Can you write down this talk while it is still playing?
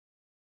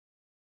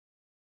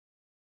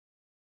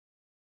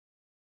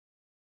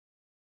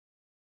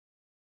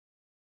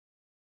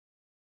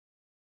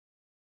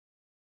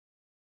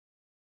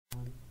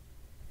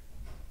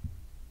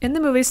In the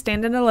movie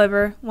Stand and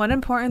Deliver, one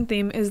important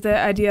theme is the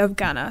idea of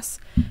ganas.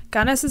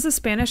 Ganas is a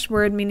Spanish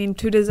word meaning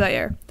to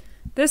desire.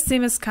 This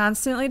theme is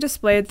constantly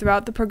displayed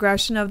throughout the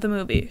progression of the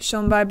movie,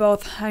 shown by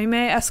both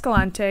Jaime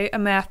Escalante, a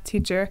math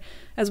teacher,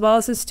 as well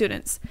as his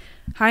students.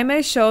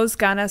 Jaime shows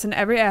ganas in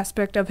every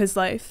aspect of his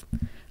life.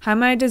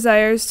 Jaime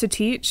desires to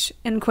teach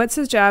and quits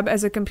his job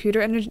as a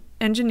computer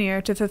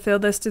engineer to fulfill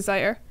this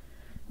desire.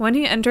 When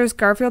he enters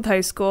Garfield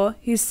High School,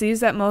 he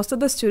sees that most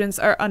of the students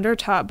are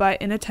undertaught by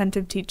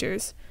inattentive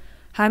teachers.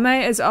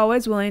 Jaime is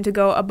always willing to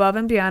go above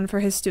and beyond for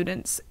his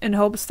students, in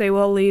hopes they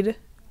will lead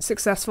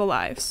successful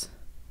lives.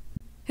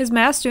 His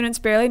math students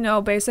barely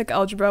know basic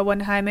algebra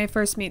when Jaime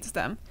first meets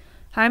them.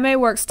 Jaime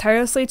works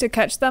tirelessly to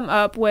catch them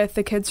up with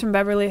the kids from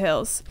Beverly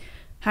Hills.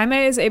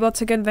 Jaime is able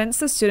to convince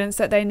the students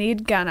that they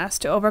need ganas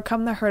to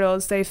overcome the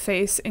hurdles they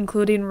face,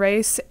 including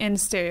race and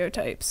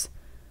stereotypes.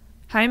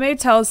 Jaime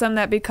tells them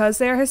that because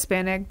they are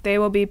Hispanic, they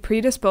will be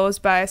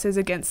predisposed biases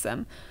against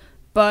them.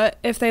 But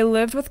if they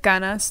lived with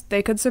ganas,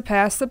 they could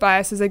surpass the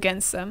biases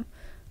against them.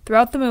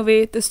 Throughout the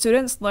movie, the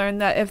students learn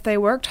that if they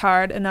worked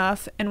hard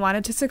enough and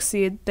wanted to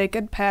succeed, they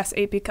could pass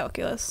AP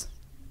Calculus.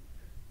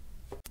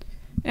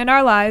 In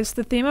our lives,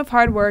 the theme of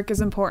hard work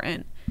is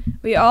important.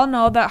 We all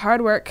know that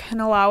hard work can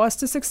allow us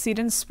to succeed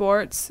in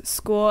sports,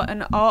 school,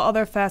 and all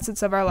other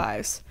facets of our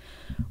lives.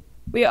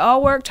 We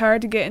all worked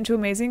hard to get into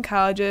amazing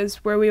colleges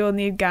where we will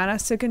need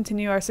ganas to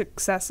continue our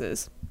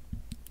successes.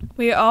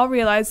 We all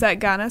realize that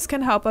ganas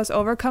can help us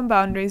overcome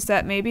boundaries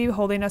that may be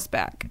holding us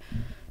back.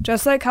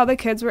 Just like how the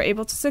kids were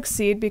able to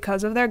succeed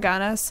because of their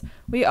ganas,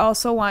 we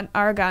also want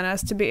our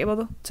ganas to be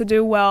able to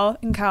do well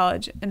in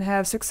college and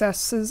have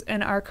successes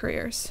in our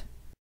careers.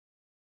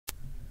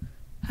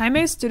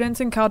 Jaime's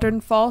students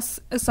encountered false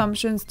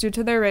assumptions due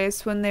to their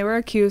race when they were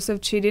accused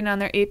of cheating on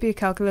their AP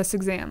Calculus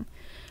exam.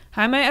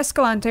 Jaime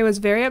Escalante was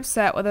very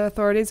upset with the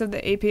authorities of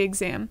the AP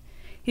exam.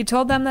 He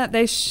told them that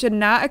they should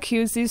not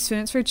accuse these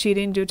students for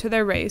cheating due to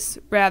their race.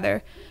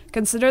 Rather,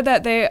 consider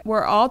that they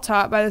were all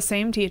taught by the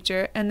same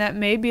teacher, and that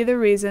may be the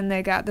reason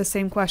they got the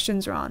same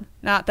questions wrong,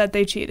 not that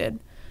they cheated.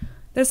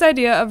 This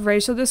idea of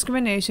racial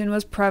discrimination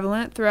was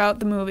prevalent throughout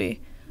the movie.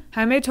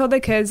 Jaime told the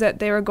kids that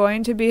they were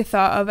going to be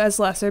thought of as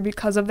lesser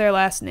because of their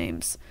last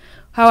names.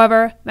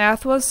 However,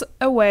 math was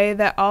a way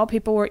that all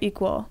people were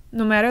equal.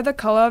 No matter the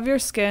color of your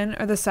skin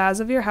or the size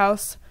of your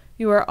house,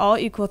 you are all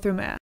equal through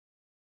math.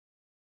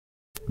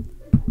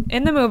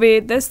 In the movie,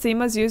 this theme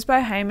was used by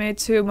Jaime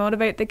to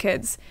motivate the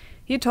kids.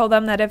 He told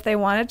them that if they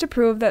wanted to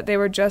prove that they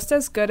were just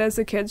as good as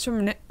the kids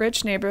from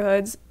rich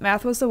neighborhoods,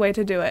 math was the way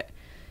to do it.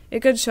 It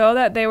could show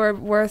that they were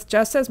worth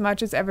just as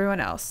much as everyone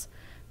else.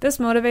 This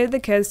motivated the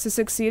kids to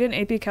succeed in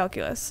AP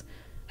Calculus.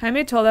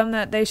 Jaime told them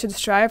that they should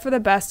strive for the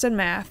best in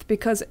math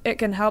because it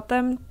can help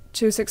them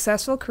to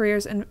successful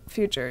careers and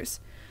futures.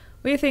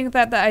 We think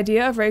that the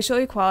idea of racial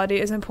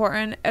equality is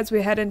important as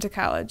we head into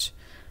college.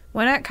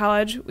 When at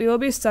college, we will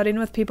be studying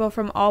with people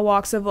from all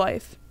walks of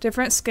life,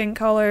 different skin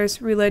colors,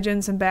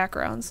 religions, and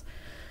backgrounds.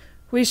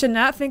 We should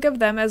not think of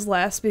them as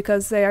less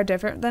because they are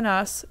different than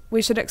us.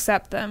 We should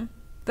accept them.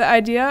 The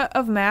idea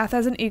of math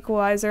as an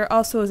equalizer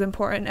also is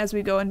important as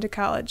we go into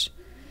college.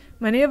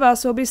 Many of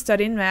us will be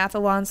studying math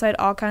alongside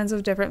all kinds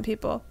of different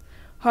people.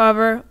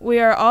 However, we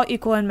are all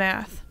equal in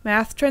math.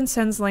 Math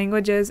transcends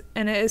languages,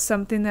 and it is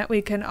something that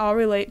we can all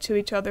relate to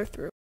each other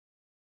through.